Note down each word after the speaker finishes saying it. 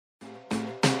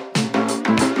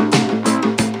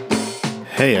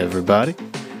Hey everybody,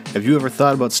 have you ever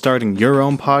thought about starting your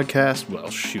own podcast?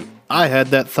 Well, shoot, I had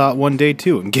that thought one day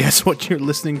too, and guess what you're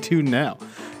listening to now?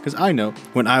 Because I know,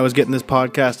 when I was getting this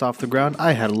podcast off the ground,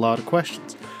 I had a lot of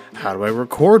questions. How do I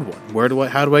record one?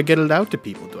 How do I get it out to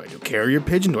people? Do I do carrier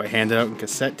pigeon? Do I hand it out in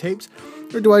cassette tapes?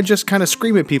 Or do I just kind of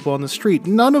scream at people on the street?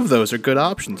 None of those are good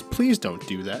options. Please don't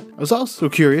do that. I was also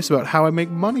curious about how I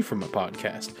make money from a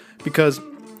podcast, because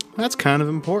that's kind of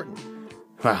important.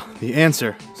 Well, the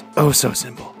answer is oh so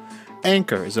simple.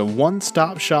 Anchor is a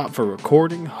one-stop shop for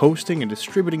recording, hosting, and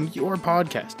distributing your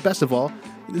podcast. Best of all,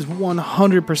 it is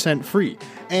 100% free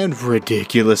and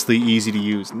ridiculously easy to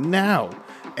use. Now,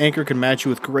 Anchor can match you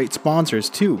with great sponsors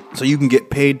too, so you can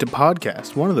get paid to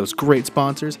podcast. One of those great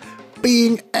sponsors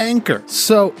being Anchor.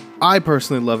 So, I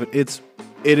personally love it.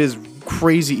 It is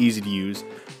crazy easy to use.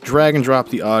 Drag and drop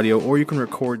the audio, or you can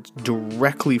record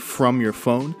directly from your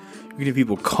phone. You can have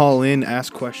people call in,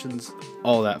 ask questions,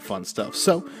 all that fun stuff.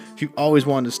 So, if you've always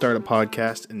wanted to start a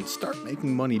podcast and start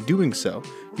making money doing so,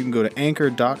 you can go to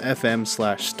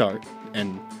anchor.fm/start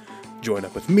and join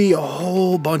up with me, a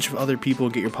whole bunch of other people,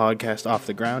 get your podcast off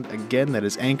the ground. Again, that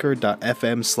is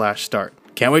anchor.fm/start.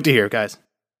 Can't wait to hear it, guys.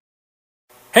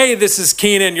 Hey, this is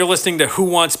Keenan. You're listening to Who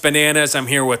Wants Bananas. I'm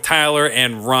here with Tyler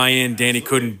and Ryan. Danny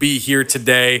couldn't be here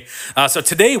today. So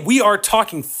today we are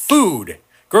talking food,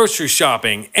 grocery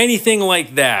shopping, anything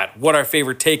like that. What our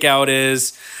favorite takeout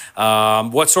is,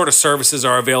 what sort of services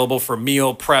are available for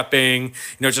meal prepping.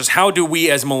 Just how do we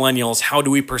as millennials, how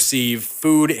do we perceive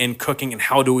food and cooking, and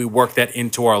how do we work that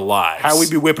into our lives? How we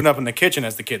be whipping up in the kitchen,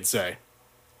 as the kids say.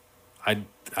 I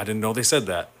didn't know they said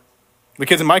that. The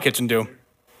kids in my kitchen do.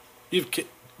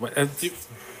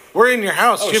 We're in your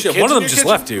house. Oh, shit. One of them just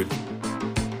left, dude.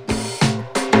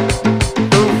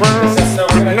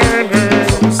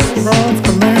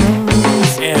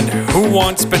 And who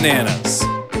wants bananas?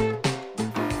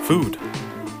 Food.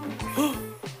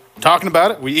 Talking about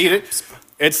it, we eat it.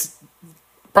 It's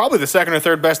probably the second or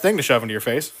third best thing to shove into your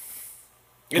face.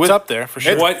 It's up there for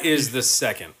sure. What is the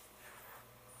second?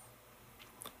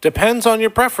 Depends on your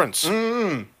preference.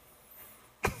 I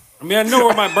mean, I know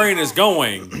where my brain is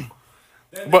going.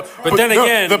 But then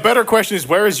again... The better question is,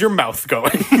 where is your mouth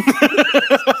going?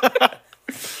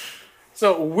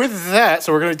 So with that,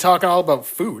 we're going to be talking all about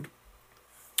food.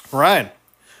 Ryan,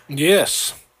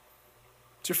 Yes.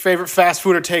 what's your favorite fast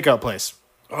food or takeout place?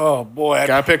 Oh, boy.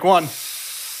 Gotta pick one.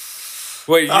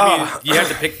 Wait, you mean you have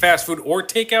to pick fast food or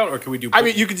takeout, or can we do? I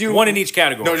mean, you could do one in each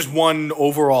category. No, just one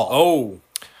overall.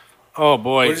 Oh,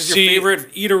 boy. what is your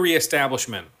favorite eatery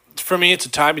establishment? For me, it's a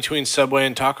tie between Subway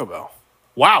and Taco Bell.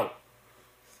 Wow.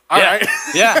 All right.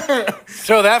 Yeah.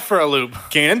 Throw that for a loop.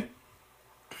 Cannon?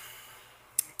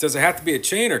 Does it have to be a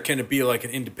chain, or can it be like an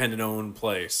independent-owned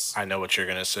place? I know what you're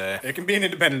going to say. It can be an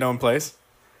independent-owned place.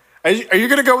 Are you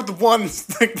going to go with the one,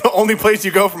 like the only place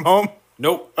you go from home?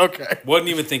 Nope. Okay. Wasn't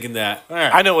even thinking that. All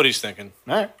right. I know what he's thinking.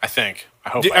 All right. I think. I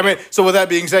hope. I mean, so with that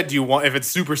being said, do you want, if it's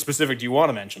super specific, do you want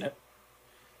to mention it?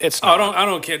 It's Oh, not. I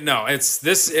don't care. No,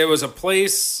 it was a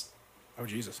place. Oh,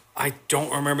 Jesus. I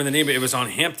don't remember the name, but it was on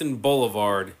Hampton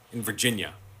Boulevard in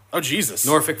Virginia, Oh, Jesus.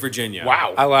 Norfolk, Virginia.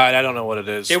 Wow. I lied. I don't know what it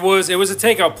is. It was a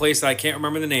takeout place that I can't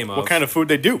remember the name of. What kind of food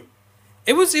they do?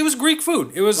 It was Greek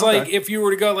food. It was Okay. like if you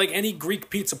were to go like any Greek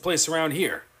pizza place around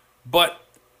here. But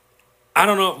I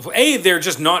don't know. They're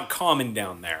just not common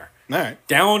down there. All right.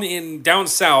 Down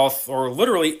south, or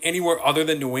literally anywhere other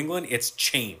than New England, it's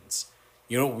chains.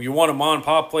 You want a mom and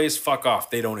pop place? Fuck off.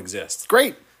 They don't exist.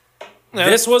 Great. Yeah.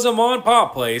 This was a mom and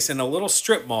pop place in a little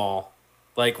strip mall,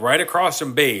 like right across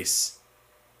from Base.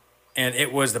 And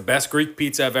it was the best Greek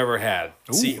pizza I've ever had.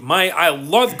 Ooh. See, I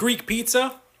love Greek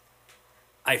pizza.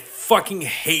 I fucking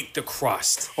hate the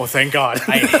crust. Oh, thank God.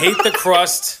 I hate the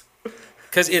crust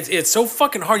because it's so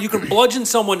fucking hard. You can bludgeon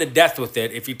someone to death with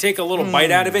it. If you take a little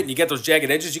bite out of it and you get those jagged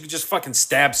edges, you can just fucking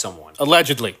stab someone.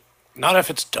 Allegedly. Not if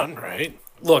it's done right.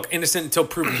 Look, innocent until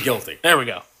proven guilty. There we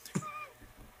go.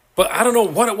 But I don't know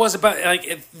what it was about.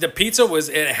 Like the pizza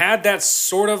it had that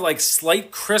sort of like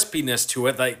slight crispiness to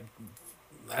it. Like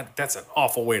that's an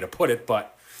awful way to put it,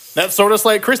 but That sort of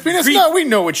slight crispiness? Greek- No, we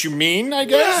know what you mean, I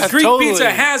guess. Yeah. Greek totally. pizza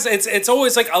has it's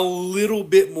always like a little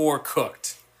bit more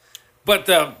cooked, but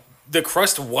the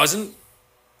crust wasn't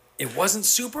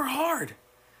super hard.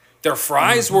 Their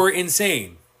fries were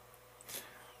insane.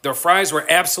 Their fries were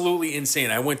absolutely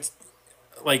insane. I went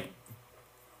like.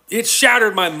 It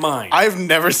shattered my mind. I've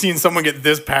never seen someone get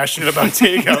this passionate about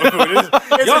takeout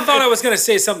food. Y'all thought I was going to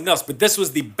say something else, but this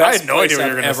was the best I had no place idea what you I've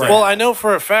were gonna ever say. had. Well, I know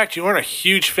for a fact you weren't a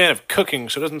huge fan of cooking,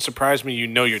 so it doesn't surprise me you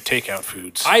know your takeout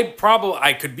foods. I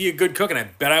could be a good cook, and I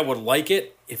bet I would like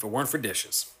it if it weren't for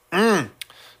dishes.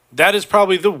 That is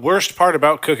probably the worst part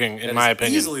about cooking, in my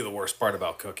opinion, Easily the worst part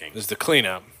about cooking. is the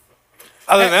cleanup.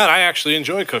 Other than that, I actually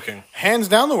enjoy cooking. Hands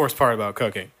down the worst part about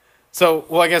cooking. So,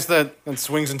 well, I guess that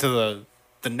swings into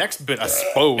the next bit, I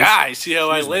suppose. I see how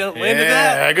I landed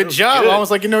that. Yeah, good job. Good.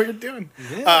 Almost like you know what you're doing.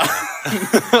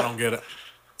 I don't get it.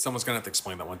 Someone's gonna have to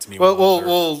explain that one to me. Well, when I'm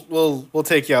older. we'll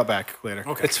take you out back later.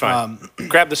 Okay. It's fine.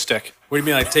 Grab the stick. What do you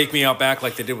mean, like take me out back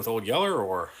like they did with Old Yeller,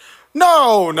 or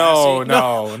No, not at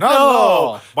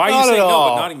all. why are you Not saying at no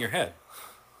all. but nodding your head?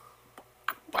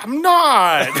 I'm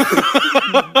not.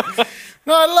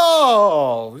 Not at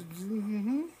all.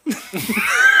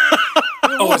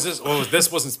 Oh, is this? Oh,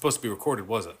 this wasn't supposed to be recorded,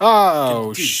 was it?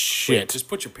 Oh, Dude, shit. wait, just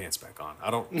put your pants back on. I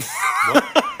don't.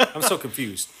 What? I'm so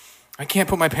confused. I can't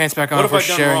put my pants back on What if have we're I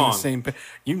done sharing wrong? the same.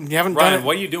 You haven't Ryan, done it.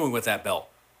 what are you doing with that belt?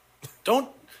 Don't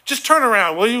just turn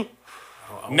around, will you?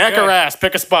 Neck or ass,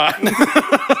 pick a spot.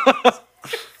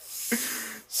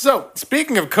 So,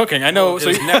 speaking of cooking, I know. It So,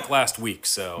 was neck last week,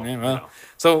 so Yeah, you well, know.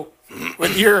 so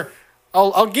with your,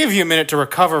 I'll give you a minute to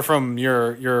recover from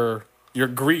your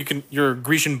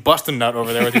Grecian busting nut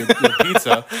over there with your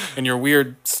pizza and your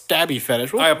weird stabby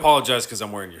fetish. I apologize because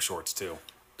I'm wearing your shorts too.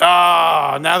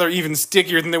 Now they're even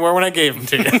stickier than they were when I gave them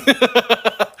to you.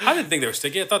 I didn't think they were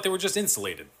sticky. I thought they were just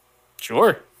insulated.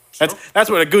 Sure. That's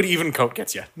what a good even coat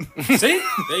gets you. See?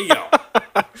 There you go.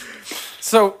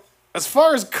 So, as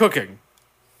far as cooking,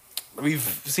 we've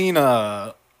seen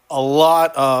a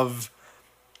lot of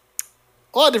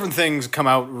different things come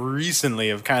out recently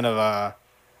of kind of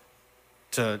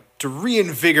to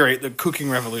reinvigorate the cooking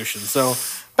revolution. So,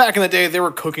 back in the day, there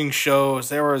were cooking shows.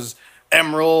 There was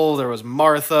Emerald. There was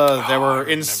Martha. There were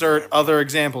insert other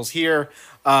examples here.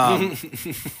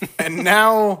 And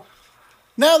now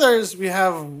we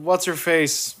have what's her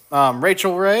face,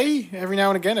 Rachel Ray. Every now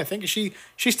and again, I think she's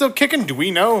still kicking. Do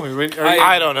we know?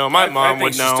 I don't know. My I mom think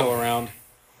would she's know. still around.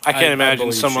 I can't imagine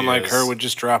believe someone she like is. her would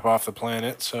just drop off the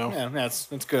planet. So Yeah, that's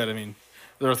good. I mean,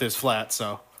 the Earth is flat,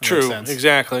 so it makes true, sense.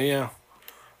 exactly. Yeah.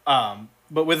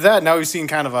 But with that, now we've seen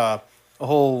kind of a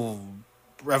whole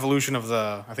revolution of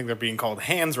I think they're being called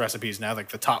hands recipes now, like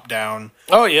the top down.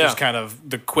 Oh yeah. Just kind of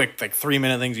the quick, like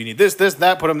 3-minute things. You need this,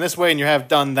 that, put them this way, and you have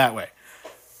done that way.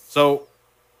 So,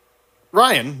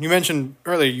 Ryan, you mentioned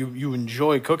earlier you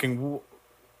enjoy cooking.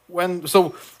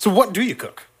 So what do you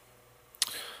cook?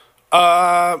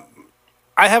 I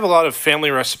have a lot of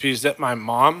family recipes that my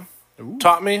mom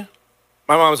taught me.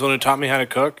 My mom's the one who taught me how to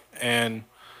cook, and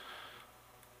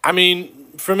I mean,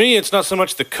 for me, it's not so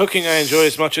much the cooking I enjoy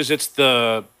as much as it's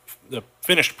the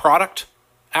finished product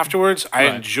afterwards. I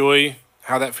Right. enjoy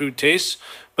how that food tastes,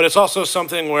 but it's also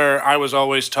something where I was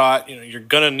always taught, you're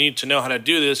gonna need to know how to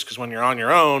do this because when you're on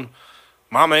your own,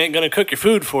 Mama ain't gonna cook your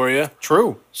food for you.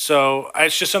 True. So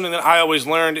it's just something that I always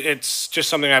learned. It's just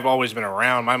something I've always been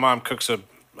around. My mom cooks a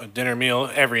dinner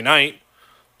meal every night.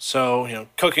 So,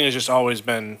 cooking has just always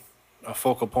been a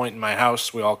focal point in my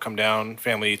house. We all come down,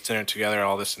 family eats dinner together,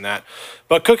 all this and that.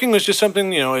 But cooking was just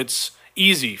something, it's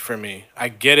easy for me. I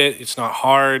get it. It's not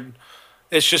hard.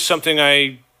 It's just something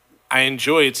I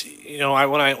enjoy. It's,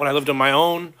 when I lived on my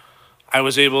own, I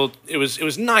was able. It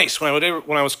was nice when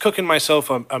I was cooking myself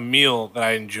a meal that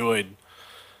I enjoyed.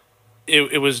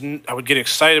 It was. I would get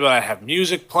excited about it. I'd have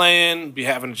music playing, be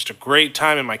having just a great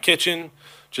time in my kitchen,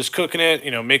 just cooking it.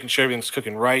 Making sure everything's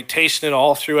cooking right, tasting it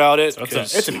all throughout it.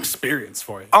 It's an experience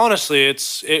for you. Honestly,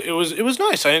 it was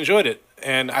nice. I enjoyed it,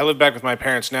 and I live back with my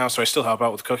parents now, so I still help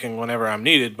out with cooking whenever I'm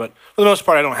needed. But for the most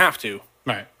part, I don't have to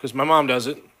Right. because my mom does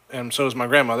it, and so does my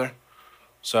grandmother.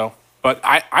 So, but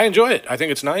I enjoy it. I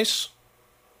think it's nice.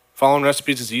 Following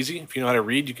recipes is easy. If you know how to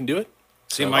read, you can do it.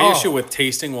 See, my issue with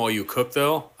tasting while you cook,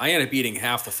 though, I end up eating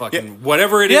half the fucking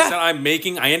whatever it is that I'm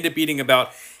making. I end up eating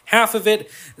about half of it.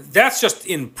 That's just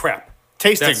in prep.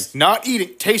 Tasting, That's- not eating.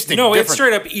 Tasting. No, different. it's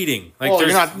straight up eating. Like Well,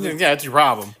 there's you're not. Yeah, it's your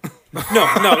problem.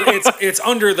 no, it's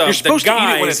under the supposed to eat it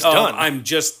guise when it's of done. I'm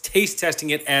just taste testing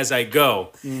it as I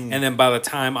go, and then by the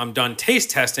time I'm done taste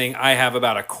testing, I have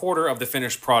about a quarter of the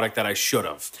finished product that I should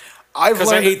have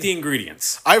because I ate the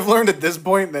ingredients. I've learned at this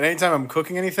point that anytime I'm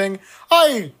cooking anything,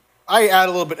 I add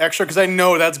a little bit extra because I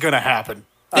know that's gonna happen.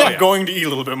 I'm yeah. going to eat a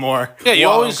little bit more. Yeah, you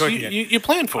while I'm always cooking it. you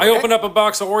plan for I it. open up a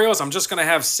box of Oreos. I'm just gonna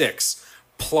have 6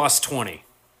 plus 20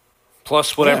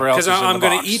 Plus whatever else because is in I'm the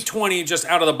gonna box. eat 20 just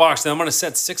out of the box. Then I'm gonna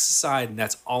set 6 aside, and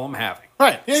that's all I'm having.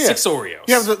 Right. Yeah. 6 Oreos.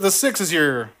 Yeah. The 6 is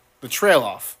the trail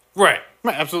off. Right.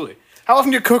 Right. Absolutely. How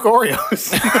often do you cook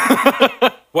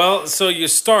Oreos? Well, so you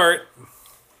start.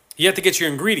 You have to get your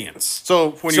ingredients.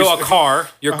 So when So you a car,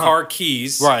 your car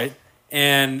keys, right.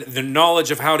 and the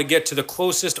knowledge of how to get to the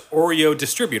closest Oreo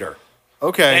distributor.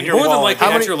 Okay. And your More than wallet. likely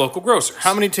How at many- your local grocers.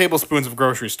 How many tablespoons of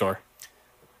grocery store?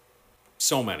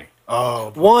 So many.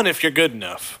 Oh, One if you're good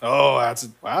enough.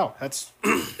 wow. That's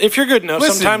If you're good enough,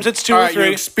 sometimes it's two all or right, you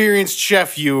three. experienced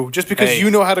chef. Just because Hey. you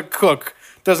know how to cook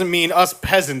doesn't mean us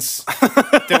peasants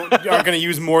aren't going to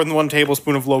use more than 1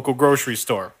 tablespoon of local grocery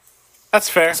store. That's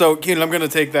fair. So, Keenan, I'm going to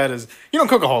take that as you don't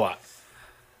cook a whole lot.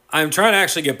 I'm trying to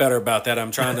actually get better about that. I'm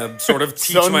trying to sort of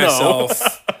teach So no.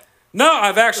 myself. No,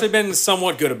 I've actually been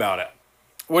somewhat good about it.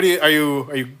 What are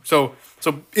you so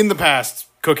in the past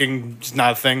cooking is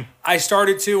not a thing? I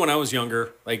started to when I was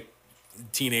younger, like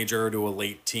teenager to a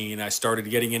late teen. I started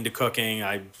getting into cooking.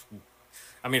 I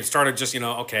mean, it started just,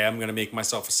 okay, I'm going to make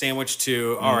myself a sandwich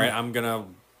too. All right, I'm going to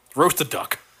Roast a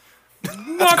duck.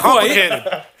 not quite.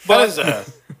 Complicated.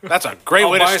 That's a great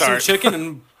I'll way to buy some start. chicken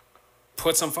and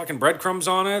put some fucking breadcrumbs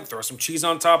on it, throw some cheese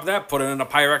on top of that, put it in a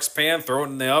Pyrex pan, throw it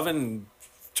in the oven, and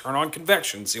turn on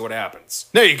convection, see what happens.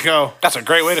 There you go. That's a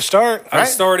great way to start. I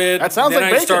started. That sounds then like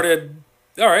I bacon. started.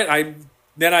 All right.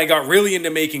 Then I got really into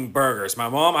making burgers. My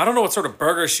mom, I don't know what sort of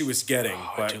burgers she was getting,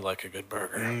 I but do like a good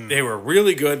burger. they were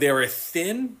really good. They were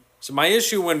thin. So my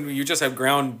issue when you just have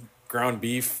ground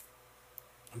beef,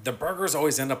 the burgers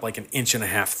always end up like 1.5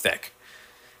 inches thick.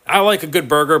 I like a good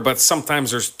burger, but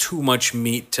sometimes there's too much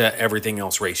meat to everything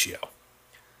else ratio.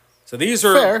 So these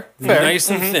are Fair. nice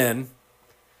and thin.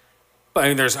 But I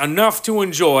mean, there's enough to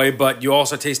enjoy, but you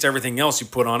also taste everything else you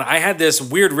put on. I had this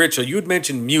weird ritual. You had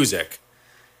mentioned music.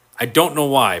 I don't know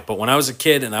why, but when I was a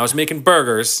kid and I was making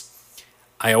burgers,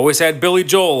 I always had Billy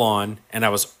Joel on, and I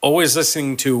was always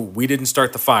listening to We Didn't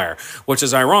Start the Fire, which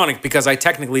is ironic because I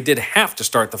technically did have to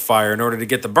start the fire in order to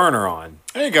get the burner on.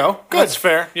 There you go. Good. That's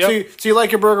fair. Yep. So you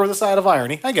like your burger with a side of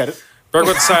irony? I get it. Burger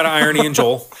with a side of irony and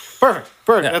Joel. Perfect.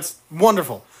 Yeah. That's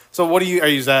wonderful. So what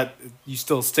you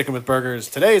still sticking with burgers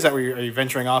today? Is that where are you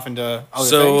venturing off into other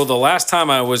So things? the last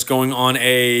time I was going on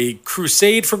a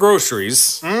crusade for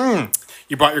groceries,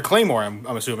 You brought your Claymore, I'm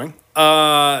assuming.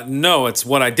 no, it's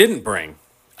what I didn't bring.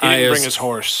 He didn't I bring his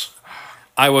horse.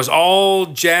 I was all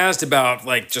jazzed about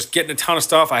like just getting a ton of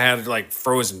stuff. I had like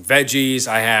frozen veggies.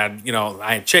 I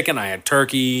had chicken. I had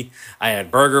turkey. I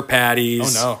had burger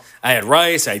patties. Oh, no. I had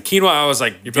rice. I had quinoa. I was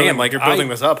like, You're building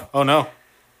this up. Oh no.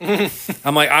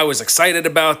 I'm like, I was excited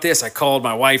about this. I called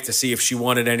my wife to see if she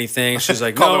wanted anything. She's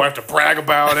like, Call the no. wife to brag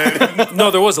about it. No,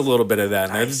 there was a little bit of that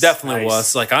in there. There definitely nice.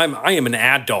 was. Like, I am an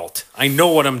adult. I know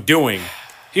what I'm doing.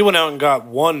 He went out and got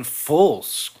one full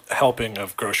helping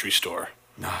of grocery store.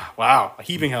 Wow, a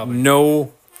heaping helping.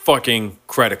 No fucking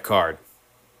credit card.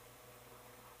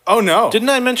 Oh no. Didn't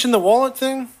I mention the wallet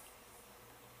thing?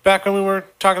 Back when we were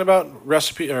talking about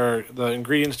recipe or the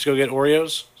ingredients to go get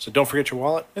Oreos. So don't forget your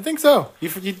wallet. I think so.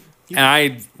 You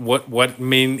And what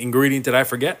main ingredient did I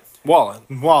forget? Wallet.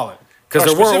 wallet. Because Or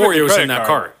there were specifically Oreos credit in that card.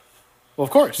 cart. Well,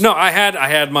 of course. No, I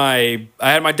had my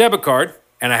debit card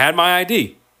and I had my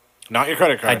ID. Not your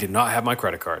credit card. I did not have my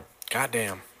credit card.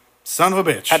 Goddamn. Son of a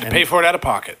bitch. Had to pay for it out of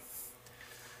pocket.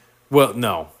 Well,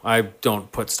 no, I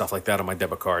don't put stuff like that on my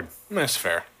debit card. That's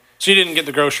fair. So you didn't get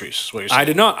the groceries, is what you're saying. I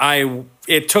did not.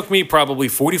 It took me probably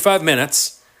 45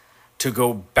 minutes to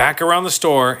go back around the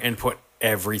store and put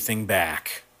everything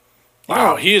back.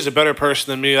 Wow, he is a better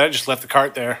person than me. I just left the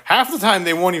cart there. Half the time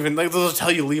they won't even they'll just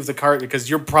tell you leave the cart because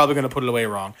you're probably going to put it away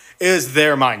wrong. It is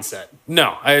their mindset.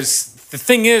 No, the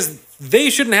thing is, they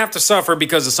shouldn't have to suffer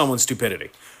because of someone's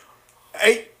stupidity.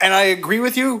 And I agree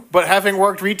with you, but having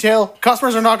worked retail,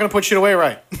 customers are not going to put shit away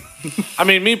right. I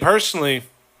mean, me personally,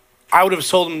 I would have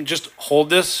told him, just hold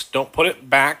this, don't put it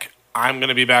back. I'm going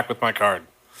to be back with my card.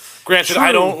 Granted,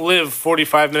 I True. don't live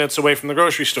 45 minutes away from the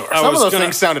grocery store. Some of was those gonna-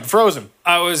 things sounded frozen.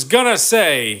 I was gonna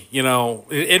say,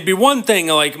 it'd be one thing,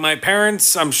 like my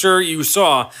parents, I'm sure you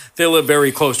saw, they live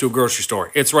very close to a grocery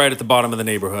store. It's right at the bottom of the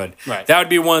neighborhood. Right. That would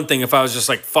be one thing if I was just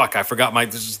like, fuck, I forgot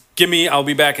I'll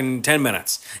be back in 10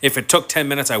 minutes. If it took 10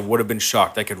 minutes, I would have been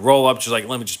shocked. I could roll up, just like,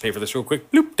 let me just pay for this real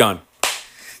quick. Bloop, done.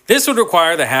 This would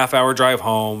require the half-hour drive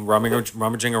home,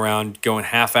 rummaging around, going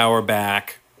half-hour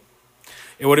back.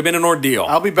 It would have been an ordeal.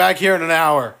 I'll be back here in an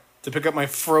hour to pick up my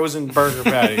frozen burger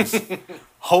patties.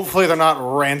 Hopefully they're not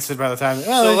rancid by the time.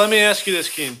 So let me ask you this,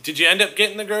 Keen. Did you end up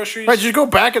getting the groceries? Right, did you go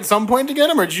back at some point to get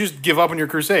them, or did you just give up on your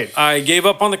crusade? I gave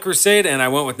up on the crusade, and I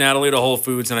went with Natalie to Whole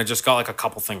Foods, and I just got like a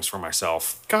couple things for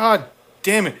myself. God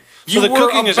damn it! So the were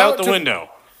cooking is out about the to- window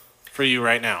for you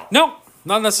right now. No,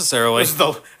 not necessarily. This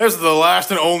is the last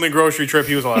and only grocery trip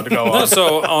he was allowed to go on.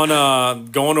 So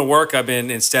on going to work, I've been,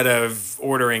 instead of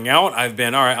ordering out, I've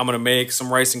been, all right, I'm going to make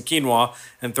some rice and quinoa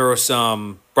and throw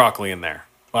some broccoli in there.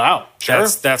 Wow, sure.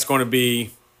 That'll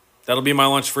be my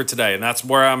lunch for today, and that's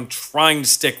where I'm trying to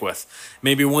stick with.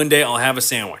 Maybe one day I'll have a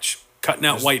sandwich. Cutting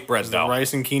out white bread, The though.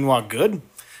 rice and quinoa good?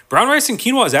 Brown rice and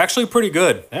quinoa is actually pretty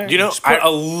good. You know, Just put a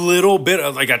little bit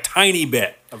of, like a tiny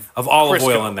bit of olive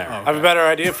oil in there. I have a better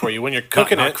idea for you. When you're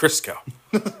cooking Not it, Crisco.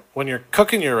 when you're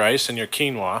cooking your rice and your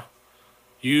quinoa,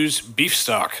 use beef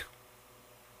stock.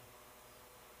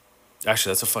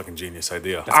 Actually, that's a fucking genius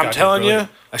idea. I'm telling you,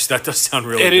 Actually, that does sound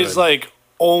really it good. is like,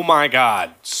 oh my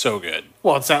God, so good.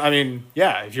 Well, it's I mean,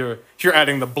 yeah. If you're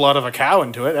adding the blood of a cow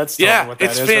into it, that's totally what that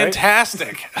it's is, right?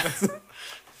 fantastic.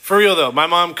 For real though, my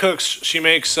mom cooks. She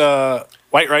makes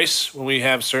white rice when we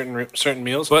have certain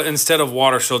meals. But instead of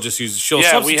water, she'll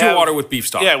substitute water with beef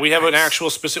stock. Yeah, we have an actual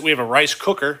specific. We have a rice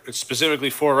cooker. It's specifically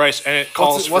for rice, and it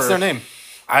calls What's for. their name?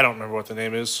 I don't remember what the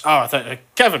name is. Oh, I thought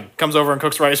Kevin comes over and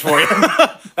cooks rice for you.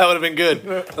 That would have been good.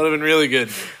 That would have been really good.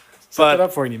 Set it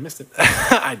up for you and you missed it.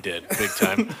 I did, big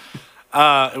time.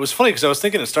 It was funny because I was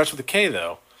thinking it starts with a K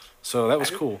though, so that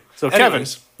was cool. So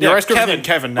Kevin's your rice cooker's named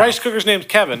Kevin now. Rice cooker's named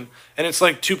Kevin, and it's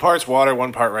like 2 parts water,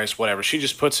 1 part rice, whatever. She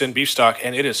just puts in beef stock,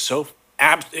 and it is so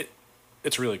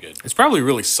it's really good. It's probably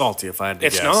really salty if I had to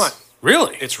guess. It's not.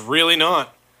 Really? It's really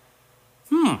not.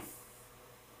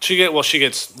 She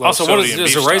gets Also, what is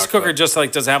beef a rice stock, cooker? but- Just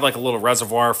like does it have like a little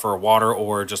reservoir for water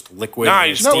or just liquid? Nah, and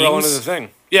you it just throw it all steams? into the thing.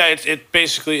 Yeah, it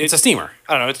basically It's a steamer.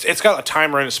 I don't know. It's got a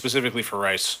timer in it specifically for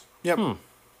rice. Yep.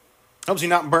 Helps you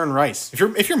not burn rice. If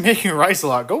you're making rice a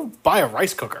lot, go buy a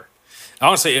rice cooker.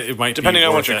 Honestly, it might Depending be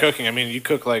on what worth you're it. cooking. I mean, you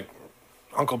cook like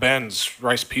Uncle Ben's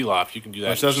rice pilaf. You can do that.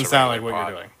 Which in doesn't just a sound like regular what pot.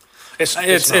 you're doing.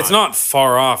 It's not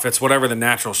far off. It's whatever the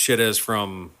natural shit is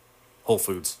from Whole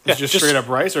Foods. Is it just straight up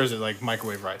rice, or is it like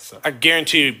microwave rice? So? I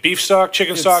guarantee you, beef stock,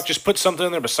 chicken stock. Just put something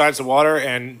in there besides the water,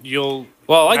 and you'll.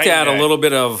 Well, I like to night add and a day. little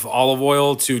bit of olive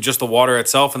oil to just the water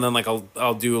itself, and then like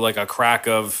I'll do like a crack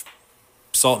of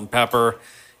salt and pepper,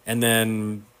 and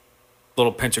then a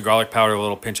little pinch of garlic powder, a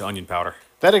little pinch of onion powder.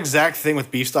 That exact thing with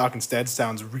beef stock instead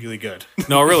sounds really good.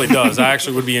 No, it really does. I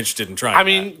actually would be interested in trying. I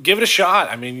mean, give it a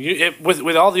shot. I mean,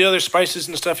 with all the other spices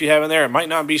and stuff you have in there, it might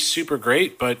not be super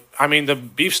great, but I mean, the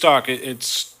beef stock,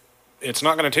 it's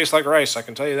not going to taste like rice. I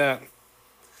can tell you that.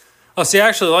 oh, see, I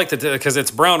actually like it because it's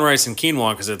brown rice and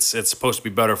quinoa because it's supposed to be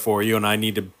better for you, and I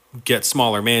need to get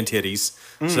smaller man titties.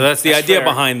 So that's the idea fair.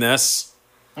 behind this.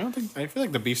 I feel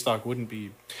like the beef stock wouldn't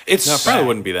be. It's No, it probably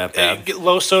wouldn't be that bad. Get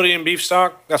low sodium beef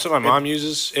stock. That's what my mom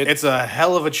uses. It's a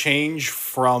hell of a change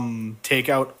from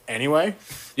takeout anyway.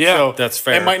 Yeah, So that's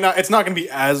fair. It might not. It's not going to be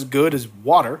as good as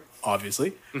water,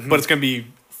 obviously, but it's going to be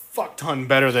fuck ton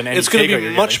better than any. it's going to takeout be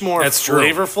you're much getting. more That's true.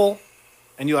 flavorful.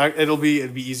 and it'll be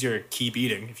easier to keep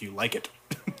eating if you like it.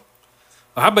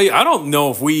 How about you? I don't know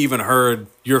if we even heard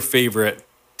your favorite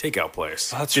takeout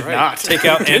place. That's Did not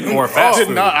Takeout and or fast Did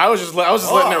food. not. I was just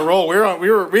letting it roll.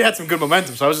 We had some good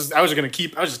momentum, so I was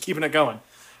just keeping it going.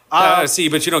 See,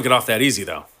 but you don't get off that easy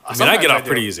though. I mean, I sometimes get I off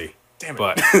pretty do. easy. Damn it.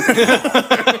 But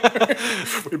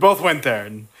We both went there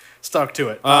and stuck to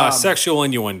it. sexual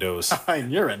innuendos.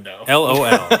 Innuendo.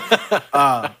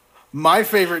 LOL. My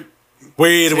favorite.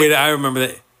 Wait. I remember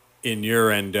that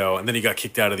innuendo, and then he got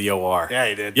kicked out of the OR. Yeah,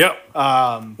 he did. Yep.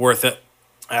 Worth it.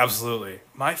 Absolutely.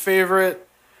 My favorite.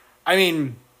 I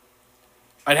mean,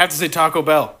 I'd have to say Taco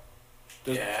Bell.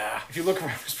 Yeah. If you look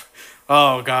around,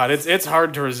 oh god, it's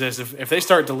hard to resist. If they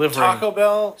start delivering, Taco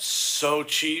Bell, so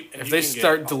cheap. if they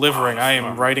start delivering, I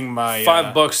am writing my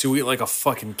 $5 to eat like a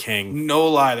fucking king. No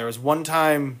lie, there was one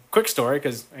time. Quick story,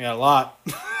 because I got a lot.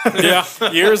 Yeah.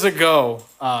 Years ago,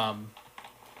 my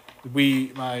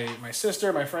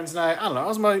sister, my friends, and I don't know. I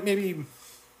was maybe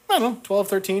 12,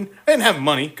 13. I didn't have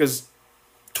money because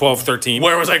 12, 13.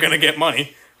 where was I going to get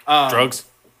money? Drugs.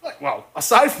 Well,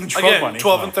 aside from drug Again, money,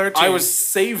 12 and 13. I was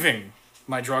saving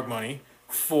my drug money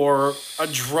for a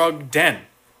drug den.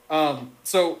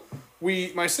 So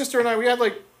my sister and I, we had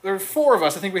there were 4 of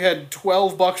us. I think we had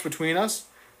 $12 between us.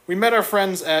 We met our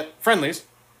friends at Friendly's.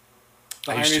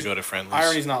 I used to go to Friendly's.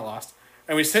 Irony's not lost.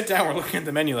 And we sit down, we're looking at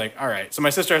the menu like, all right. So my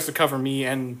sister has to cover me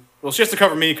she has to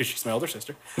cover me because she's my older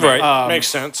sister. Right. Makes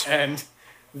sense. And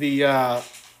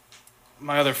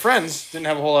my other friends didn't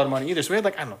have a whole lot of money either. So we had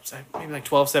maybe $12,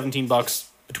 $17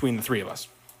 between the 3 of us.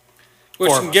 Which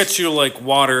 4 of can us. get you like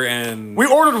water and. We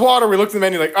ordered water. We looked at the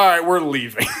menu like, all right, we're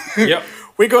leaving. Yep.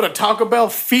 We go to Taco Bell,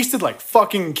 feasted like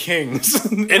fucking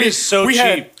kings. It is so we cheap.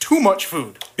 had too much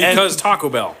food. Because Taco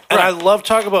Bell. And I love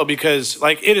Taco Bell because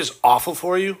it is awful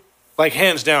for you.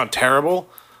 Hands down, terrible.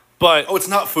 But Oh, it's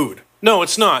not food. no,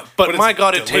 it's not. But it's my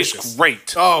God, it delicious. tastes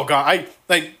great. Oh god,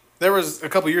 there was a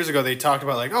couple years ago they talked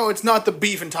about oh, it's not the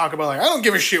beef in Taco Bell. I don't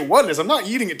give a shit what it is. I'm not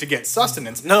eating it to get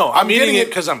sustenance. No, I'm eating getting it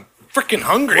because I'm freaking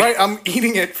hungry. right. I'm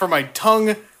eating it for my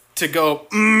tongue to go.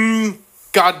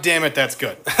 God damn it, that's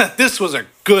good. This was a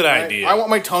good idea. I want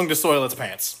my tongue to soil its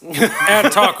pants.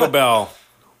 At Taco Bell,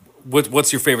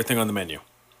 what's your favorite thing on the menu?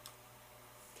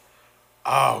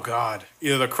 Oh, God.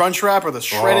 Either the Crunch Wrap or the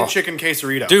shredded chicken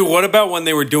quesarito. Dude, what about when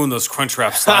they were doing those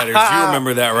Crunchwrap sliders? You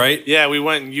remember that, right? Yeah, we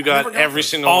went and you got every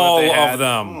single one All that they had. of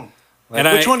them.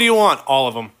 Which one do you want? All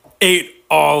of them. Ate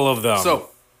all of them. So,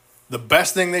 the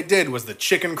best thing they did was the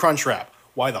chicken Crunch Wrap.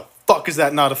 Why the fuck is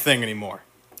that not a thing anymore?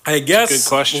 I guess good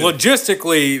question.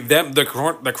 logistically, the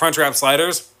Crunchwrap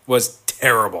sliders was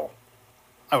terrible.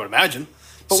 I would imagine.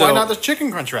 But So- why not the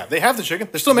chicken Crunch Wrap? They have the chicken.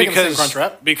 They're still making the same Crunch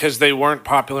Wrap. Because they weren't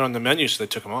popular on the menu, so they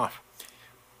took them off.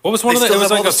 What was one They of the? It still was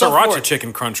have like all a the stuff for sriracha it.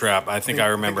 chicken crunch wrap. I think I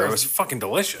remember. it It was- was fucking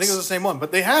delicious. I think it was the same one.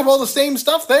 But they have all the same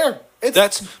stuff there.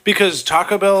 That's because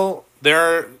Taco Bell,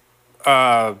 their,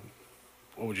 what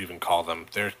would you even call them?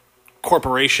 Their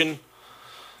corporation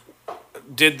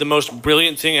did the most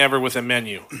brilliant thing ever with a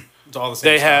menu. It's all the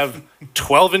same They stuff. have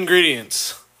 12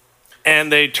 ingredients,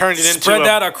 and they turned it into Spread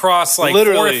that across like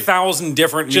literally 4,000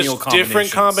 different meal just combinations.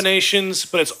 different combinations,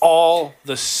 but it's all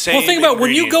the same. Well, think about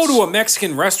when you go to ingredients. a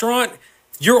Mexican restaurant,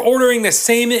 you're ordering the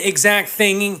same exact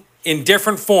thing in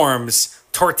different forms: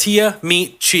 tortilla,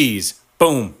 meat, cheese.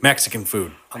 Boom, Mexican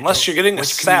food. Unless you're getting a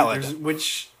salad.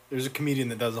 There's a comedian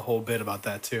that does a whole bit about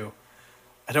that too.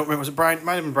 I don't remember. Was it Brian? It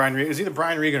might have been Brian Regan. It was either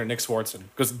Brian Regan or Nick Swartzen.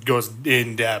 Goes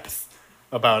in depth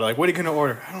about like, what are you gonna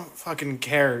order? I don't fucking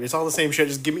care. It's all the same shit.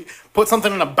 Just put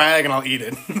something in a bag and I'll eat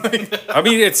it. I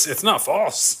mean, it's not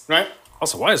false. Right?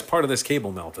 Also, why is part of this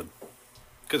cable melted?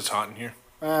 Because it's hot in here.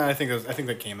 I think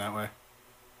that came that way.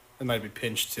 It might be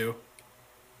pinched too.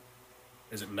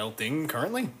 Is it melting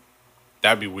currently?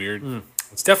 That'd be weird.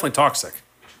 It's definitely toxic.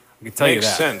 I can tell Makes you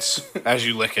that. sense as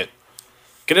you lick it.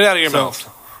 Get it out of your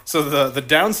mouth. So the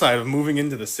downside of moving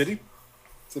into the city,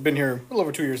 so I've been here a little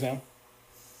over 2 years now.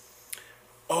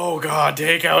 Oh God,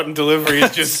 takeout and delivery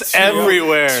is just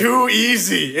everywhere. Too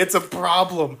easy. It's a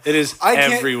problem. It is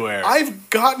everywhere. I've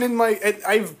gotten in my.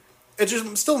 It's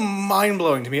just still mind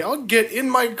blowing to me. I'll get in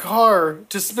my car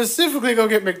to specifically go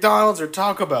get McDonald's or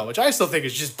Taco Bell, which I still think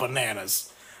is just bananas.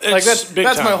 Like It's big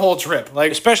that's time. my whole trip.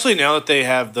 Like, Especially now that they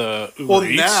have the Uber well,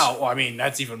 Eats. now I mean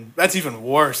that's even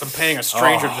worse. I'm paying a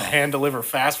stranger to hand deliver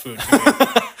fast food to me.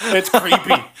 It's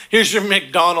creepy. Here's your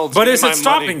McDonald's. But give is me it my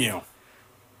stopping money. you?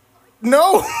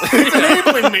 No, it's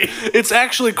enabling me. It's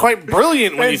actually quite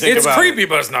brilliant when you think It's about creepy,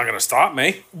 but it's not going to stop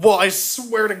me. Well, I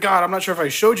swear to God, I'm not sure if I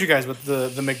showed you guys, but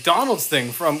the McDonald's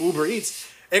thing from Uber Eats,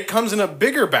 it comes in a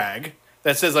bigger bag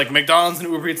that says like McDonald's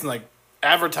and Uber Eats and like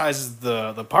advertises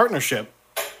the partnership.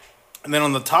 And then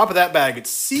on the top of that bag, it's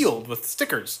sealed with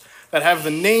stickers that have the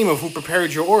name of who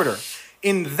prepared your order.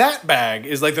 In that bag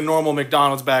is like the normal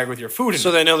McDonald's bag with your food in So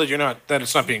it. they know that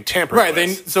it's not being tampered Right.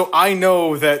 with. So I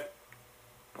know that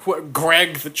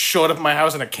Greg that showed up at my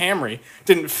house in a Camry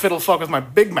didn't fiddle fuck with my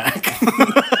Big Mac.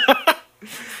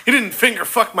 He didn't finger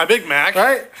fuck my Big Mac.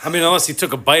 Right? I mean, unless he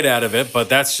took a bite out of it, but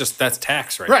that's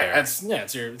tax right Right. there.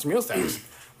 It's meals tax.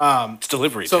 It's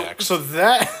delivery So tax.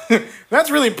 that's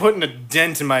really putting a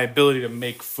dent in my ability to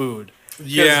make food.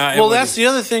 Yeah. Well, that's the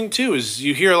other thing too. Is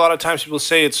you hear a lot of times people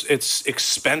say it's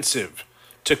expensive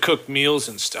to cook meals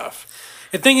and stuff.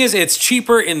 The thing is, it's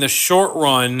cheaper in the short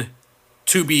run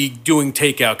to be doing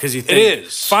takeout because you think It is.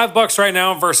 $5 right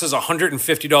now versus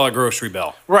 $150 grocery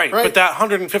bill. Right. Right. But that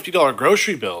 $150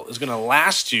 grocery bill is going to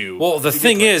last you. Well, the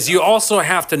thing is, you also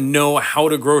have to know how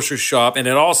to grocery shop, and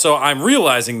it also, I'm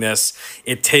realizing this,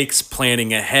 it takes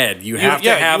planning ahead. You have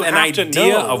to have an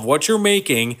idea of what you're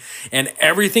making, and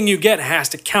everything you get has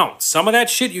to count. Some of that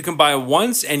shit you can buy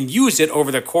once and use it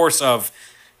over the course of,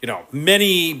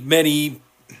 many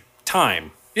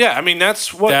time. Yeah, I mean,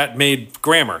 that's what That made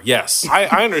grammar, yes. I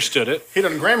understood it. He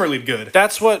done Grammarly good.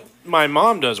 That's what my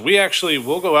mom does.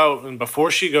 We'll go out, and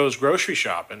before she goes grocery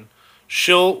shopping,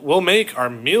 we'll make our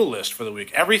meal list for the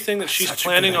week. Everything that she's such a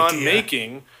planning good on idea.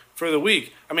 making for the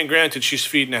week. I mean, granted, she's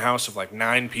feeding a house of like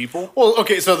 9 people. Well,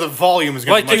 okay, so the volume is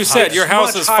going to Like be much you said, higher. your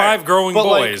house Much is higher. 5 growing But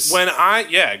boys.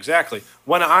 Like exactly.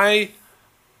 When I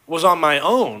was on my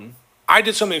own, I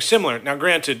did something similar. Now,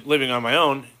 granted, living on my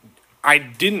own, I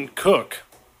didn't cook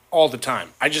all the time.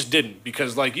 I just didn't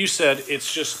because, like you said,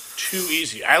 it's just too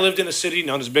easy. I lived in a city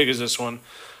not as big as this one.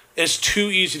 It's too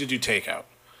easy to do takeout.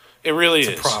 It really is.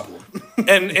 a problem.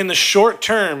 And in the short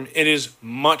term, it is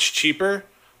much cheaper.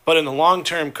 But in the long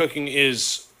term, cooking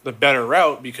is the better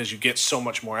route because you get so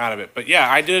much more out of it. But yeah,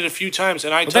 I did it a few times,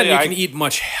 and I But tell then you, you can eat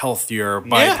much healthier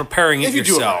by Yeah, preparing it if you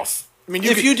do it yourself. I mean,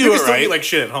 If you do can it still right. eat like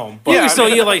shit at home. But You Yeah, can I still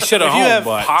mean, eat like shit at if home, you have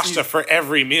but pasta for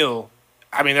every meal,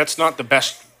 I mean, that's not the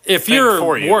best. if thing you're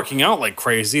for you. working out like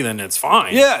crazy, then it's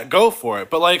fine. Yeah, go for it.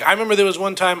 But like, I remember there was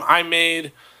one time I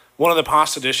made one of the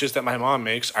pasta dishes that my mom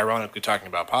makes. Ironically, talking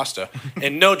about pasta,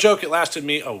 and no joke, it lasted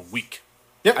me a week.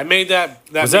 Yep. I made that.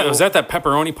 Was that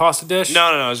pepperoni pasta dish?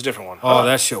 No, it was a different one. Oh,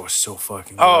 that shit was so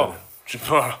fucking good. Oh,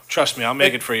 Trust me, I'll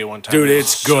make it for you one time. Dude, it's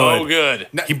so good.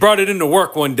 good. He brought it into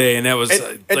work one day, and that was It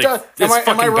like, does. it's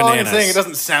Am I wrong in bananas. saying it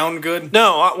doesn't sound good?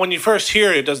 No, when you first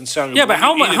hear it, it doesn't sound good. Yeah, but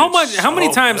When you eat it, how many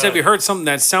it's times so have you good. heard something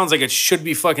that sounds like it should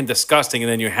be fucking disgusting,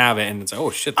 and then you have it, and it's like, oh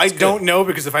shit, I that's don't good. know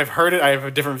because if I've heard it, I have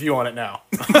a different view on it now.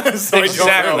 So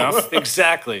I don't know.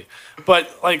 Exactly. But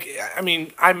like, I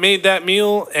mean, I made that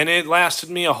meal and it lasted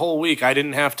me a whole week. I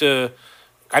didn't have to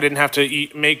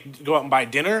go out and buy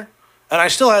dinner, and I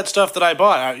still had stuff that I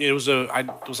bought. It was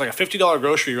like a $50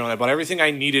 grocery run. I bought everything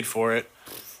I needed for it,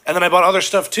 and then I bought other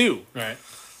stuff too. Right.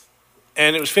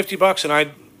 And it was $50, and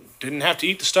I didn't have to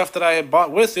eat the stuff that I had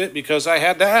bought with it because I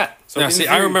had that. So Now, in see,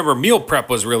 I theory- remember meal prep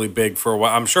was really big for a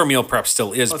while. I'm sure meal prep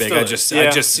still is big. still I is. just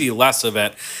Yeah. see less of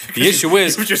it. The issue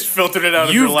is you just filtered it out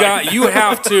of your life. you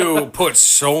have to put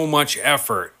so much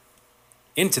effort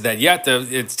into that.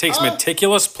 It takes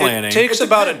meticulous planning. It takes It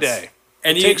about a depends. day.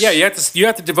 and it takes- you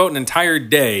have to devote an entire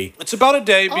day. It's about a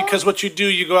day because what you do,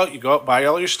 you go out, buy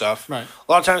all your stuff. Right.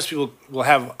 A lot of times people will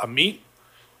have a meat,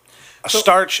 a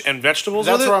starch, and vegetables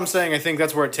That's with it. where I'm saying I think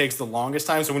that's where it takes the longest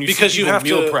time. So when you Because see you people have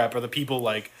meal to- prep or the people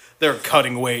like they're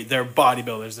cutting weight, they're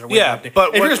bodybuilders, they're Yeah, weightlifting. but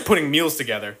if what- you're just putting meals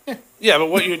together, Yeah, but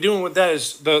what you're doing with that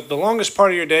is the longest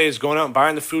part of your day is going out and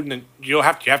buying the food, and then you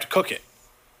have to cook it.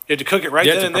 You have to cook it right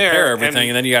You have then to and prepare there, everything,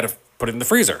 and then you got to put it in the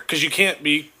freezer. because you can't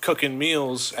be cooking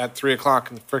meals at 3:00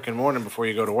 in the frickin' morning before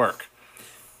you go to work.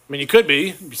 I mean, you could be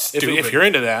if stupid. you're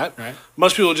into that. Right.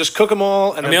 Most people just cook them all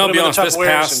and I then mean, I'll put be them in honest. the This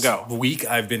Tupperwares past and go. week,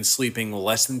 I've been sleeping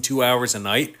less than 2 hours a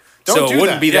night, Don't so do it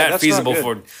wouldn't that. be Yeah, that that's not feasible good.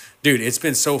 for. Dude, it's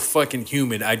been so fucking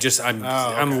humid. I'm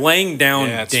okay. laying down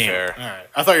Yeah, that's damp. fair. all right.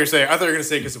 I thought you were going to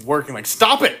say because of working. Like,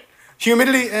 stop it.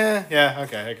 Humidity. Yeah.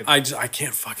 Okay. I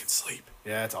can't fucking sleep.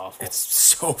 Yeah, it's awful. It's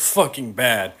so fucking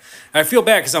bad. I feel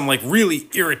bad because I'm like really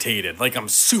irritated. Like I'm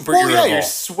super well, irritable. yeah, you're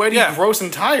sweaty, Yeah. gross,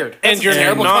 and tired. That's And a you're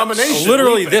terrible not combination.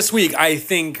 Literally sleeping. this week, I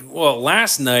think. Well,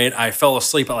 last night I fell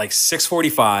asleep at like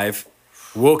 6:45.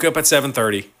 Woke up at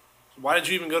 7:30. Why did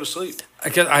you even go to sleep?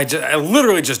 I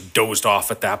literally just dozed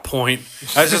off at that point.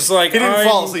 I was just like, He didn't I'm-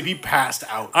 fall asleep. He passed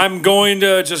out. I'm going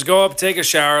to just go up, take a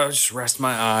shower, just rest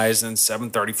my eyes, and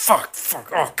 7:30. Fuck.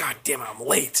 Oh god damn it, I'm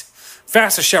late.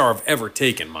 Fastest shower I've ever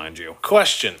taken, mind you.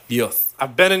 Question. Yuth.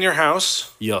 I've been in your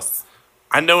house. Yuth.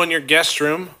 I know in your guest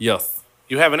room Yuth.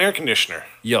 you have an air conditioner.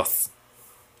 Yuth.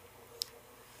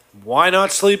 Why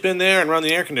not sleep in there and run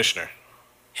the air conditioner?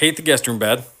 Hate the guest room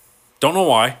bed. Don't know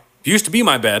why. It used to be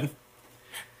my bed.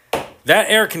 That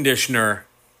air conditioner,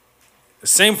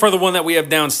 same for the one that we have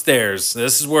downstairs.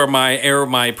 This is where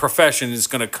my profession is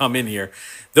going to come in here.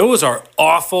 Those are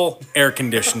awful air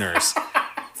conditioners.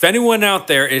 If anyone out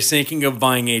there is thinking of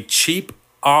buying a cheap,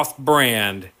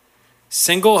 off-brand,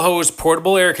 single-hose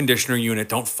portable air conditioner unit,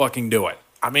 don't fucking do it.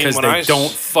 I mean, because when they I-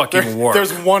 don't fucking work.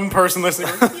 There's one person listening.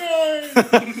 Yay!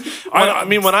 I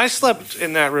mean, when I slept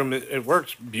in that room, it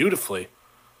worked beautifully.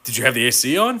 Did you have the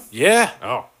AC on? Yeah.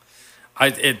 Oh,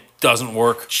 it doesn't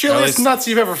work. At Chilliest least- nuts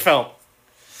you've ever felt.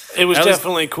 It was At least-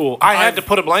 definitely cool. I had to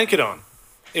put a blanket on.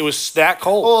 It was that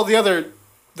cold. Well,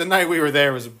 the night we were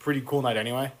there was a pretty cool night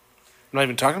anyway. I'm not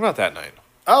even talking about that night.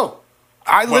 Oh,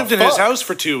 I lived in his fuck. house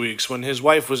for 2 weeks when his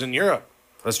wife was in Europe.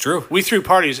 That's true. We threw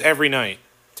parties every night.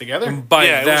 together? By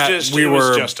yeah, that, it was just we it were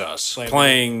was just us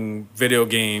playing video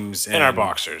games in our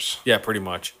boxers. Yeah, pretty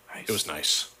much. It was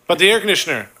nice. But the air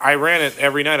conditioner, I ran it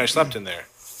every night. I slept in there.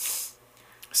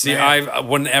 See,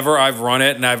 whenever I've run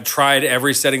it and I've tried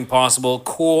every setting possible,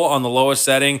 cool on the lowest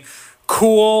setting,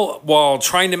 cool while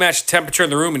trying to match the temperature in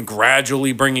the room and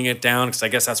gradually bringing it down, because I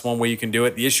guess that's one way you can do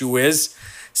it. The issue is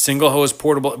single hose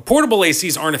portable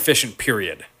ACs aren't efficient,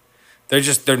 period.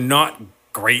 They're not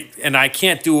great, and I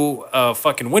can't do a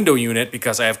fucking window unit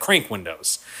because I have crank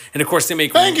windows. And of course they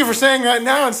make Thank you for saying that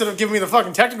now instead of giving me the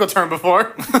fucking technical term before.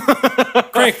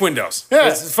 crank windows.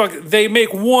 Yeah. They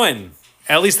make one,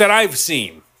 at least that I've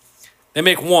seen. They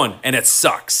make one, and it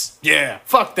sucks. Yeah,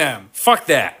 fuck them. Fuck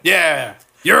that. Yeah.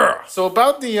 Yeah. So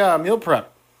about the meal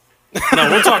prep. No,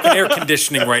 we're talking air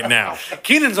conditioning right now.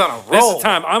 Keenan's on a This roll. is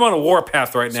time. I'm on a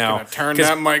warpath right now. Gonna turn 'cause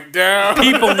that mic down.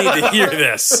 people need to hear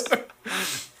this.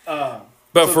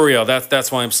 But for real,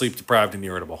 that's why I'm sleep deprived and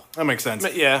irritable. That makes sense.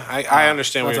 Yeah, I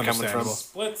understand where That's you're coming from.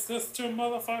 understandable. Splits this to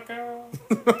motherfucker.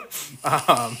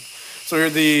 So you're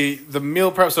the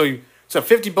meal prep. So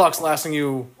 $50 lasting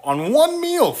you on one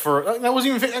meal for that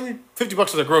wasn't even $50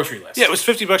 for the grocery list. Yeah, it was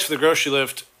 $50 for the grocery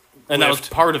lift. and that was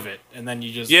part of it. And then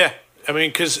you just Yeah. I mean,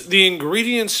 because the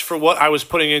ingredients for what I was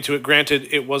putting into it, granted,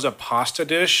 it was a pasta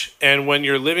dish. And when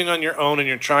you're living on your own and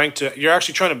you're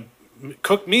actually trying to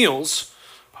cook meals,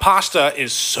 pasta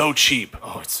is so cheap.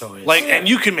 Oh, it's so easy. Like, and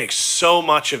you can make so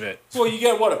much of it. Well, you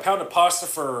get what, a pound of pasta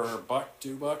for $1,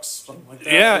 $2, something like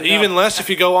that. Yeah, even less if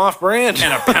you go off brand.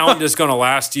 And a pound is going to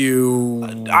last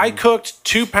you. I cooked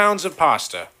 2 pounds of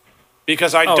pasta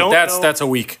because I don't. That's a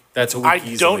week. That's a week. I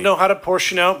easily. don't know how to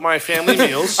portion out my family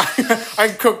meals. I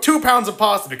cooked 2 pounds of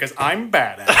pasta because I'm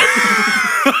bad at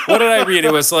it. What did I read?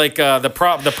 It was like the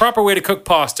proper way to cook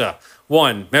pasta.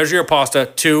 1, measure your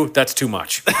pasta. 2, that's too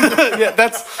much. Yeah,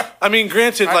 that's. I mean,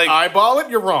 granted, like eyeball it,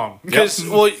 you're wrong. because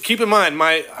well, keep in mind,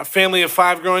 my family of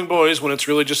 5 growing boys. When it's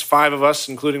really just 5 of us,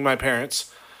 including my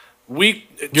parents,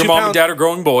 Your mom and dad are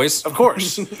growing boys. Of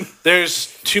course,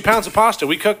 there's 2 pounds of pasta.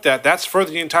 We cooked that. That's for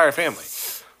the entire family.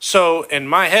 So in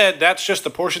my head, that's just the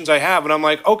portions I have, and I'm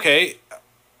like, okay,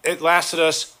 it lasted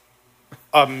us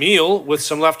a meal with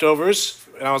some leftovers,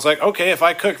 and I was like, okay, if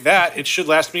I cook that, it should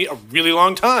last me a really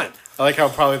long time. I like how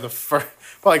probably the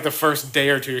first day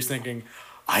or two you're thinking,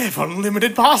 I have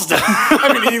unlimited pasta.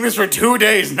 I've been eating this for 2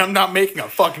 days and I'm not making a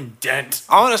fucking dent.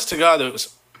 Honest to God, it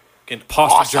was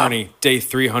Pasta awesome. journey, day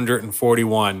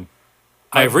 341.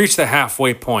 I have reached the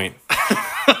halfway point.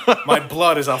 My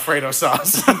blood is Alfredo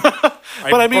sauce.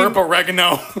 I mean- burp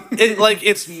oregano.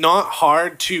 It's not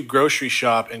hard to grocery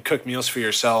shop and cook meals for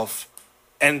yourself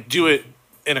and do it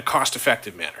in a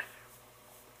cost-effective manner.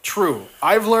 True.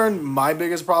 I've learned my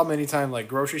biggest problem anytime like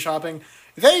grocery shopping,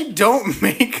 they don't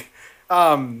make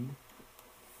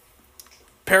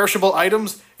perishable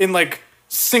items in like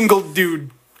single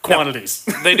dude quantities.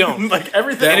 They don't. Like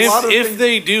everything. And a lot of if things-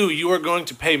 they do, you are going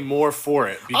to pay more for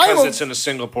it because I'm it's in a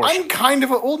single portion. I'm kind of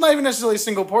not even necessarily a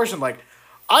single portion. Like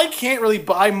I can't really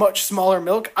buy much smaller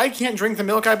milk. I can't drink the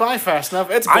milk I buy fast enough.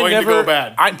 It's going to go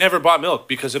bad. I never bought milk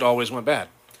because it always went bad.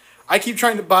 I keep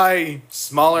trying to buy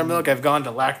smaller milk. I've gone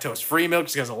to lactose-free milk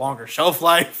because it has a longer shelf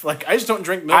life. Like I just don't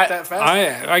drink milk that fast.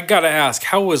 I gotta ask,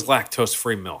 how was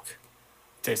lactose-free milk?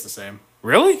 Tastes the same.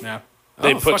 Really? Yeah.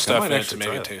 They Oh, put fuck, I stuff might in it to actually make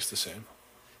try it it. taste the same.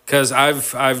 Because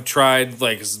I've tried,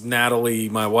 like Natalie,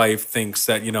 my wife, thinks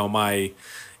that my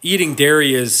eating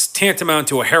dairy is tantamount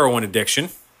to a heroin addiction.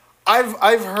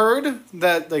 I've heard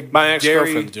that like My dairy.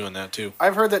 ex-girlfriend's doing that too.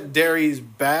 I've heard that dairy's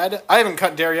bad. I haven't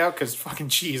cut dairy out because fucking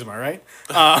cheese. Am I right?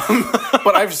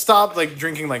 But I've stopped like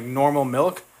drinking like normal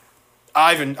milk.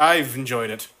 I've enjoyed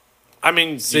it. I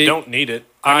mean, See, you don't need it.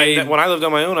 When I lived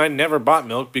on my own, I never bought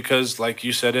milk because, like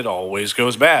you said, it always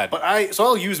goes bad. But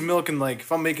I'll use milk in like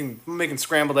if I'm making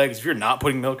scrambled eggs. If you're not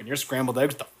putting milk in your scrambled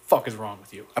eggs, what the fuck is wrong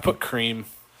with you? I put cream.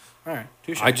 All right,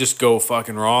 touche. I just go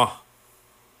fucking raw.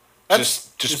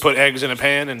 Just put eggs in a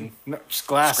pan and No, just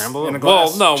glass. Scramble in a it? Well,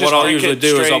 glass. no, Just what I'll drink usually it do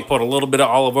is I'll straight. put a little bit of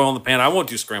olive oil in the pan. I won't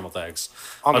do scrambled eggs.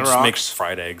 On I'll the just make rocks.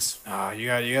 fried eggs. You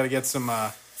got to get some.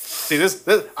 See this.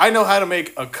 I know how to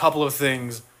make a couple of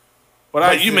things.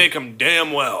 But you make them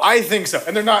damn well. I think so,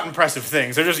 and they're not impressive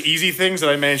things. They're just easy things that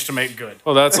I managed to make good.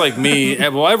 Well, that's like me.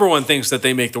 Well, everyone thinks that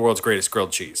they make the world's greatest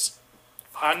grilled cheese.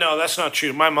 No, that's not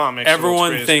true. My mom makes the world's Everyone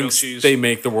greatest thinks grilled cheese. they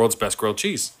make the world's best grilled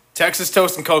cheese. Texas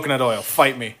toast and coconut oil.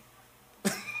 Fight me.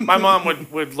 My mom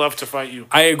would love to fight you.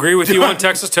 I agree with you on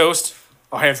Texas toast,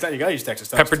 Oh, hands down, you gotta use Texas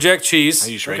toast. pepper jack I cheese,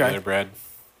 use Okay. regular bread.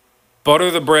 butter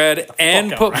the bread, and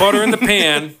fuck put out. butter in the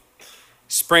pan.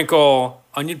 Sprinkle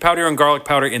onion powder and garlic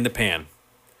powder in the pan.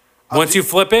 Once you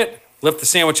flip it, lift the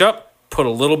sandwich up, put a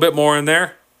little bit more in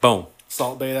there. Boom.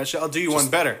 Salt bay that shit. I'll do you one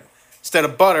better. Instead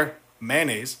of butter,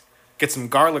 mayonnaise. Get some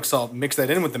garlic salt. Mix that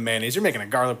in with the mayonnaise. You're making a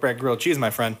garlic bread grilled cheese, my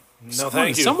friend. No,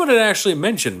 thank you. Someone had actually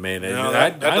mentioned mayonnaise. No, I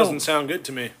that don't- doesn't sound good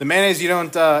to me. The mayonnaise you don't.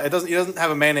 It doesn't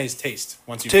have a mayonnaise taste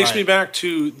once you. Takes fry me it. back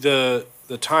to the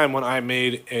time when I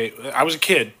made I was a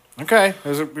kid. Okay,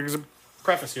 there's a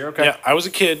preface here. Okay. Yeah, I was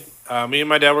a kid. Me and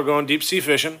my dad were going deep sea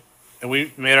fishing, and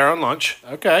we made our own lunch.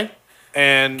 Okay.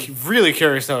 And Really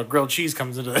curious how grilled cheese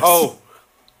comes into this. oh,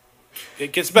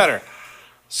 it gets better.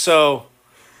 So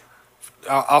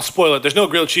I'll spoil it. There's no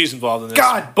grilled cheese involved in this.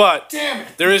 God but damn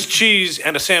it. there is cheese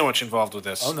and a sandwich involved with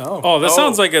this. Oh no. Oh, this Oh.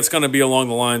 sounds like it's going to be along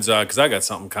the lines because I got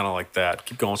something kind of like that.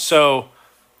 Keep going. So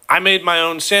I made my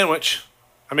own sandwich.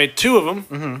 I made 2 of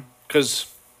them because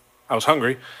I was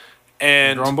hungry.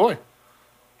 And Grown boy.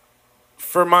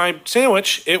 for my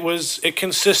sandwich, it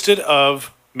consisted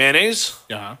of mayonnaise,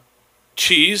 Yeah.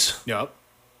 cheese, Yup.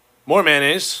 more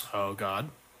mayonnaise, Oh God.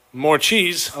 more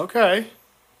cheese, Okay.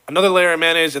 another layer of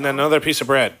mayonnaise, and then another piece of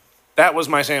bread. That was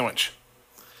my sandwich.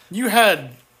 You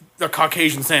had a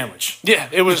Caucasian sandwich, Yeah,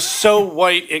 it was so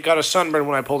white it got a sunburn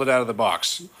when I pulled it out of the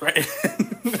box. right?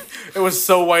 It was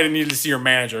so white I needed to see your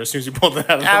manager as soon as you pulled it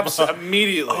out of the box.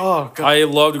 Immediately. Oh God. I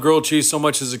loved grilled cheese so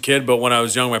much as a kid, but when I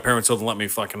was young, my parents wouldn't let me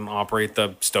fucking operate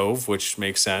the stove, which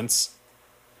makes sense.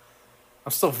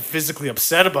 I'm still physically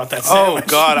upset about that Oh sandwich.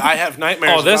 God, I have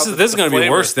nightmares. Oh, this about is going to be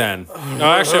flavor. worse then.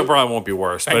 No, actually, it probably won't be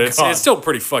worse, but Thank God. it's still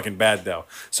pretty fucking bad though.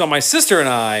 So my sister and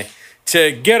I,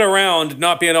 to get around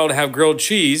not being able to have grilled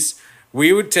cheese,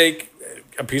 we would take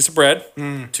a piece of bread,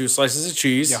 2 slices of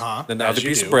cheese, Uh-huh. then the As other you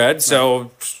piece do. of bread. So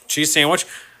cheese sandwich.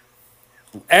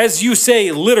 As you say,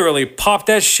 literally pop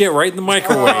that shit right in the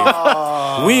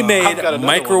microwave. We made got another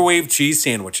microwave cheese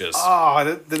sandwiches. Oh,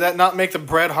 did that not make the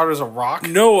bread hard as a rock?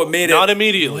 No, it made Not it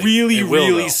immediately. really, It will,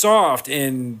 really though. soft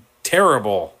and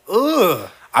terrible. Ugh.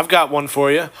 I've got one for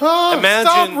you. Oh, stop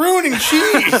Imagine, ruining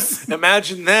cheese.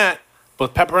 imagine that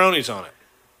with pepperonis on it.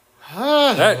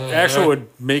 That actually would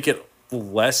make it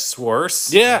less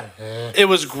worse. Yeah, it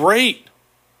was great.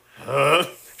 I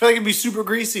feel like it'd be super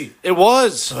greasy. It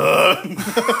was.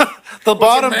 The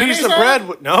bottom piece mayonnaise of on bread.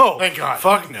 it? No, Thank God.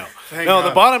 Fuck no. Thank No, God.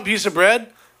 the bottom piece of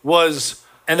bread was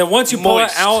And then once you pull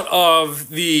Moist. it out of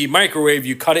the microwave,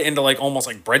 you cut it into like almost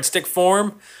like breadstick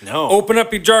form. No. Open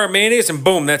up your jar of mayonnaise and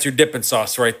boom, that's your dipping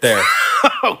sauce right there.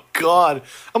 Oh God,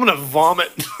 I'm gonna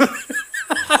vomit.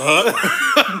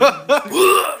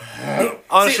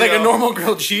 Honestly, See, like a no. normal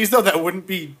grilled cheese, though, that wouldn't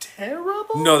be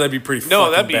terrible. No, that'd be pretty No,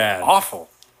 fucking that'd be bad. awful.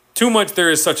 Too much, there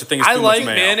is such a thing as I too like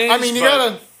much mayo. mayonnaise. I mean, you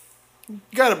but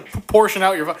gotta portion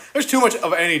out your. There's too much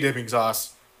of any dipping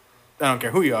sauce. I don't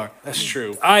care who you are. That's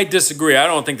true. I disagree. I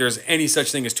don't think there's any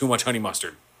such thing as too much honey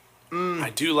mustard.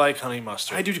 I do like honey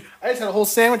mustard. I do. I just had a whole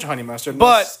sandwich of honey mustard.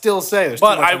 But- I'll still say there's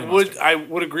But too much I honey would mustard. I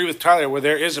would agree with Tyler where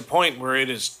there is a point where it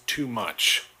is too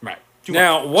much. Right. Too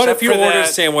Now, what Except if you for ordered a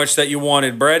that- sandwich that you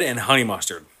wanted bread and honey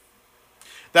mustard?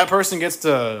 That person gets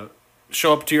to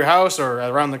show up to your house or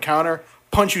around the counter,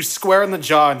 punch you square in the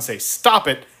jaw, and say "Stop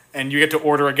it," and you get to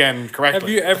order again correctly. Have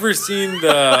you ever seen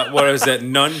the, what is that,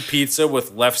 nun pizza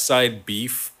with left side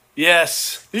beef?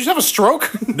 Yes. Did you just have a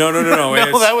stroke? No. No,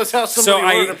 that was how So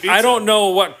somebody ordered a pizza. I don't know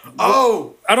what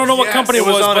Oh, I don't know what yes. company it It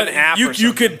was was, on but an app you or you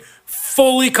something. could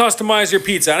fully customize your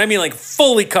pizza. And I mean like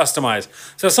fully customize.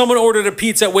 So someone ordered a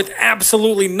pizza with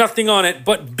absolutely nothing on it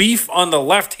but beef on the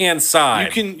left-hand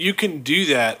side. You can do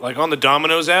that. Like on the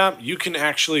Domino's app, you can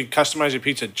actually customize your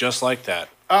pizza just like that.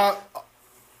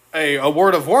 a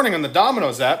word of warning on the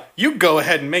Domino's app. You go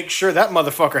ahead and make sure that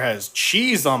motherfucker has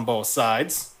cheese on both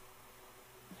sides.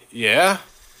 Yeah.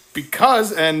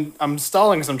 Because, and I'm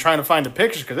stalling because I'm trying to find a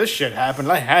picture because this shit happened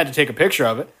and I had to take a picture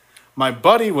of it. My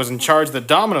buddy was in charge of the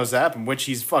Domino's app, in which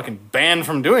he's fucking banned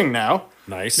from doing now.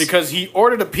 Nice. Because he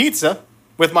ordered a pizza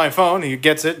with my phone. He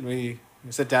gets it. We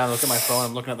sit down and look at my phone.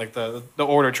 I'm looking at like the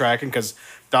order tracking because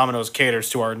Domino's caters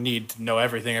to our need to know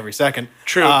everything every second.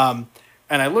 True.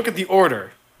 And I look at the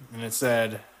order and it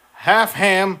said half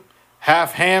ham,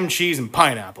 cheese, and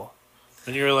pineapple.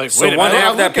 And you were like, so wait a one minute.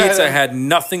 half of that look at pizza it. had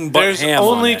nothing but There's ham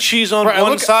only on it. cheese on Right, I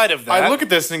one look- side of that. I look at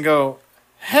this and go,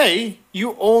 hey,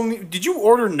 did you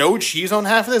order no cheese on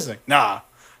half of this? Like, nah,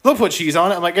 they'll put cheese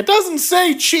on it. I'm like, it doesn't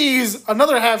say cheese.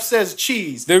 Another half says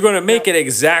cheese. They're going to make it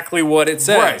exactly what it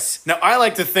says. Right. Now, I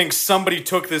like to think somebody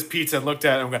took this pizza and looked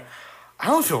at it and went, I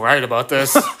don't feel right about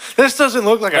this. This doesn't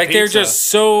look like a Like pizza. they're just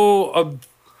so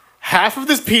Half of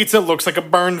this pizza looks like a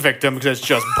burn victim because it's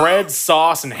just bread,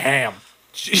 sauce, and ham.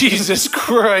 Jesus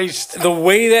Christ. the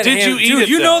way that Did ham, you eat dude, it,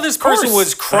 you know though? this Of course. person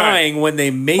was crying when they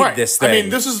made this thing. I mean,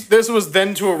 this was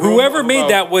then to a room. Whoever of made about-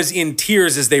 that was in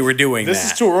tears as they were doing This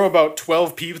that. is to a room of about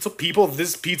 12 people.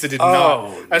 This pizza did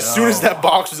Oh, not. As soon as that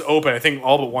box was open, I think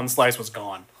all but one slice was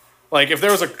gone. Like if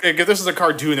this was a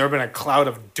cartoon, there would have been a cloud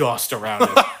of dust around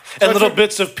it. And little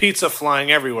bits of pizza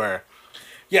flying everywhere.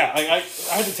 Yeah, I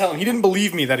had to tell him. He didn't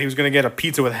believe me that he was going to get a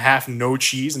pizza with half no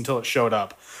cheese until it showed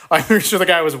up. I'm pretty sure the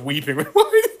guy was weeping.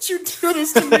 Why did you do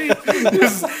this to me?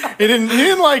 He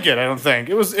didn't like it. I don't think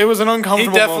it was an He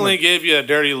uncomfortable. definitely moment. gave you a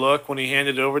dirty look when he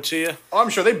handed it over to you. Oh, I'm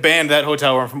sure they banned that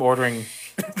hotel room from ordering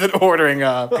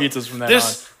pizzas from that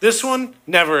on. This one,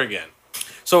 never again.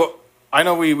 So I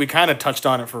know we kind of touched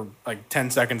on it for like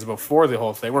 10 seconds before the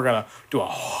whole thing. We're gonna do a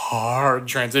hard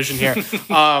transition here.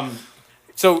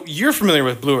 So you're familiar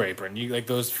with Blue Apron, you like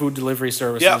those food delivery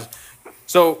services. Yeah.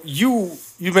 So you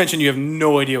mentioned you have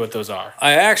no idea what those are.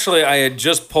 I had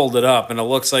just pulled it up and it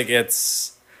looks like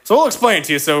it's So we'll explain it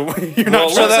to you. So you're well,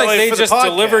 not it so looks that like way they for the just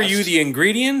deliver podcast. you the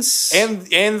ingredients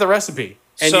and the recipe.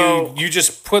 and So- you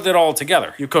just put it all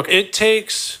together. You cook it. It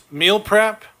takes meal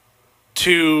prep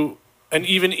to an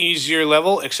even easier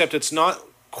level, except it's not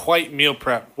quite meal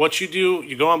prep. What you do,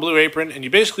 you go on Blue Apron and you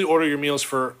basically order your meals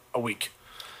for a week.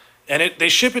 And they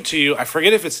ship it to you. I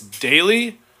forget if it's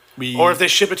daily or if they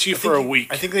ship it to you for a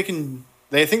week. I think they can.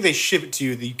 I think they ship it to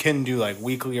you. That you can do like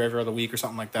weekly or every other week or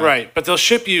something like that. Right, but they'll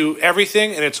ship you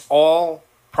everything, and it's all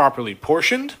properly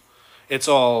portioned. It's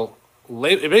all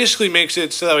it basically makes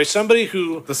it so that way somebody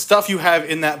who The stuff you have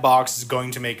in that box is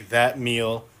going to make that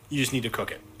meal. You just need to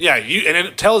cook it. and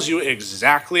it tells you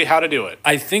exactly how to do it.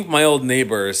 I think my old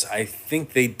neighbors, I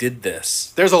think they did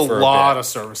this. There's a for lot bit. of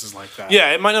services like that.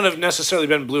 Yeah, it might not have necessarily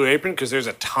been Blue Apron because there's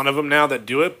a ton of them now that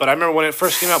do it. But I remember when it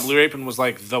first came out, Blue Apron was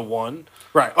like the one.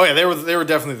 Right. Oh yeah, they were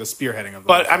definitely the spearheading of.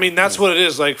 But I mean, that's what it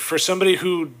is. Like for somebody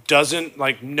who doesn't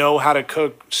like know how to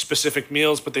cook specific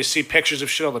meals, but they see pictures of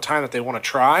shit all the time that they want to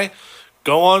try,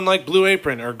 go on like Blue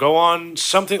Apron or go on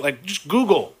something like just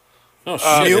Google. Oh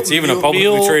shit! It's even a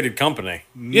publicly traded company.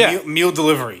 Yeah, meal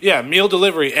delivery. Yeah, meal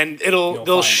delivery, and they'll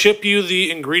find ship you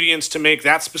the ingredients to make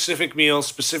that specific meal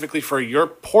specifically for your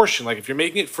portion. Like if you're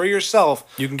making it for yourself,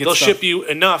 You can get they'll stuff- ship you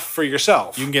enough for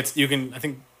yourself. You can. I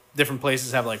think different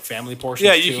places have like family portions.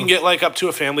 Yeah, you too. can get like up to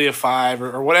a family of 5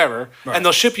 or whatever, Right. and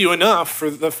they'll ship you enough for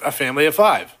a family of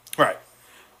 5. Right.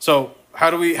 So how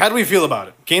do we feel about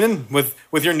it, Keenan?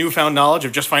 With your newfound knowledge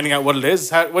of just finding out what it is,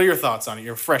 what are your thoughts on it?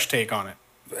 Your fresh take on it?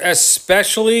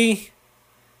 Especially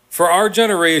for our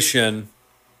generation,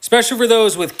 especially for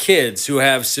those with kids who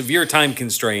have severe time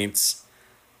constraints.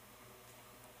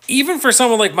 Even for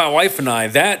someone like my wife and I,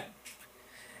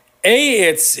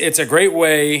 it's a great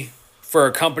way for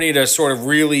a company to sort of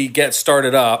really get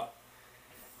started up.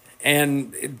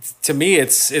 And to me,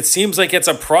 it seems like it's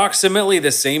approximately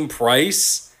the same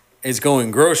price as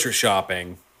going grocery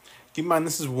shopping. Keep in mind,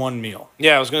 this is one meal.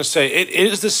 Yeah, I was going to say it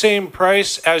is the same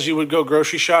price as you would go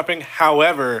grocery shopping.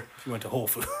 However, If you went to Whole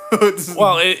Foods.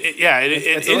 well, it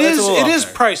is a little out there.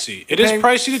 pricey. It Paying- is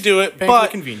pricey to do it, paying for the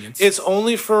but convenience. it's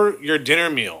only for your dinner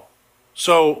meal.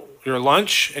 So your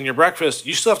lunch and your breakfast,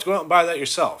 you still have to go out and buy that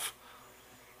yourself.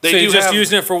 They So do you're just have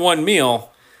using it for one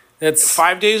meal. That's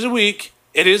 5 days a week.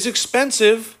 It is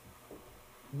expensive,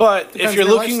 but Depends if you're on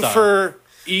your looking lifestyle. for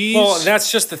ease, well, that's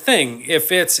just the thing.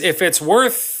 If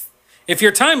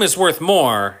your time is worth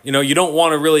more, you don't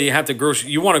want to really have to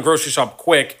you want to grocery shop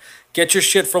quick, get your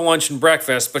shit for lunch and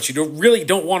breakfast, but you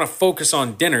don't want to focus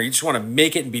on dinner. You just want to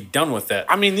make it and be done with it.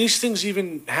 I mean, these things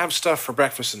even have stuff for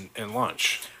breakfast and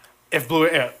lunch. If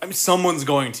someone's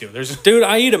going to. Dude,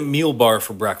 I eat a meal bar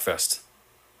for breakfast.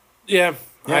 Yeah,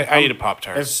 I I'm- eat a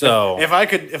Pop-Tart. If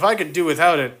I could do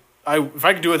without it, if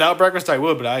I could do without breakfast, I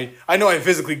would. But I know I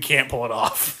physically can't pull it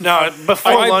off. No,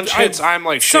 before I- lunch I hits, I'm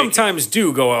like shaking. sometimes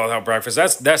do go out without breakfast.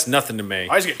 That's nothing to me.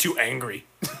 I just get too angry.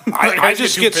 I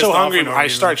just too get pissed so off hungry, for no I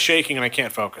reason. start shaking and I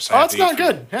can't focus. I Oh, have it's to eat not food.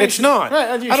 good. Yeah, It's not. right,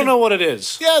 you I don't should- know what it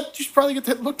is. Yeah, you should probably get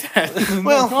that looked at.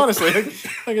 Well, honestly,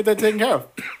 I get that taken care of.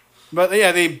 But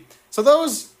yeah, so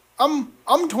those I'm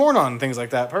torn on things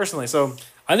like that personally. So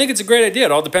I think it's a great idea.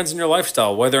 It all depends on your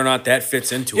lifestyle, whether or not that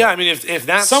fits into Yeah, it. I mean, if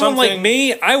that's Someone something, like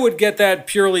me, I would get that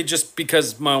purely just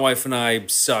because my wife and I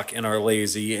suck and are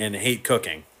lazy and hate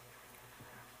cooking.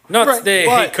 Not Right, that they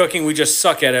but- hate cooking, we just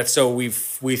suck at it, so we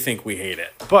think we hate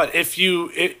it. But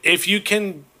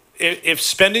if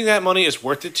spending that money is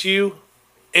worth it to you,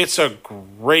 it's a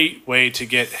great way to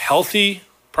get healthy,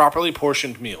 properly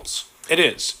portioned meals. It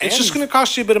is. It's just And- going to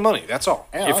cost you a bit of money. That's all.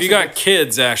 yeah, If honestly, you got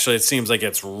kids, actually, it seems like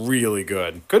it's really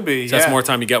good. could be. So that's yeah. more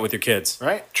time you get with your kids.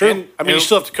 Right? True. And I mean, you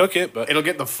still have to cook it, but it'll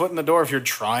get the foot in the door if you're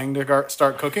trying to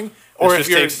start cooking, Or or if if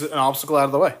you're- takes an obstacle out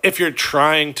of the way. if you're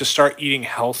trying to start eating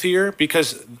healthier,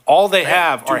 because all they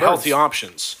have two are healthy birds.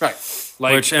 options. Right.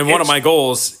 Like, One of it's- my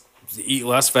goals is to eat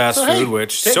less fast So, hey, food,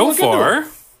 which take a so look into far, it.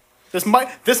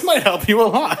 This might help you a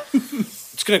lot.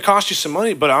 It's going to cost you some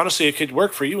money, but honestly, it could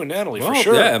work for you and Natalie well, for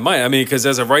sure. yeah, it might. I mean, because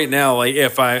as of right now, like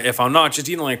if I'm not just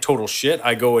eating like total shit,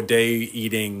 I go a day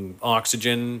eating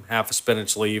oxygen, half a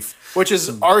spinach leaf, Which is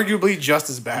arguably just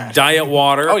as bad. diet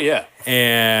water. Oh, yeah.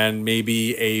 And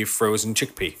maybe a frozen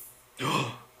chickpea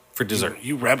for dessert.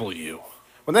 You rebel, you.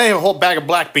 When they have a whole bag of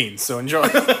black beans, so enjoy.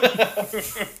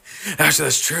 Actually,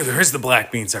 that's true. There is the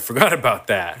black beans. I forgot about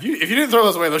that. If you didn't throw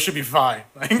those away, those should be fine.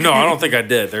 No, I don't think I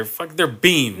did. They're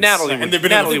beans. Natalie And would- they've been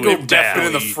Natalie in the, would definitely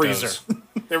in the definitely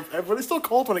eat freezer. Were they still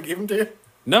cold when I gave them to you?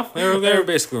 No, they were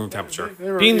basically room temperature.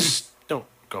 They were Beans don't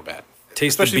go bad.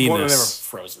 Taste the especially when they were beanness.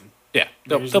 frozen. Yeah,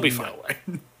 they'll be There's fine.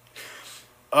 no way.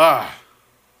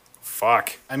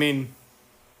 Fuck. I mean,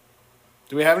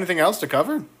 do we have anything else to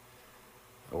cover?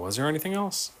 Was there anything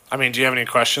else? I mean, do you have any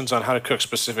questions on how to cook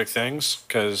specific things?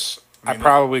 Because I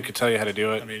probably could tell you how to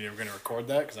do it. I mean, you're going to record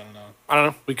that because I don't know. I don't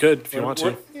know. We could if you want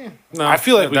to. Yeah. No, I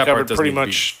feel like we that part covered doesn't pretty need to be-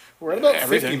 much. We're at about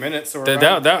Everything. 50 minutes. So we're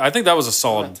I think that was a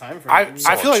solid. time for I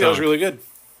anything. feel like that was chunk. really good.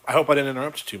 I hope I didn't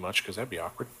interrupt too much because that'd be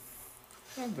awkward.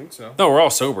 I don't think so. No, we're all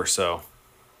sober, so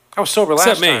I was sober last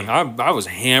except me. time. I was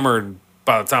hammered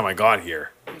by the time I got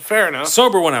here. Fair enough.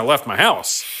 Sober when I left my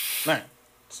house. All right.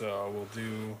 So we'll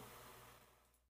do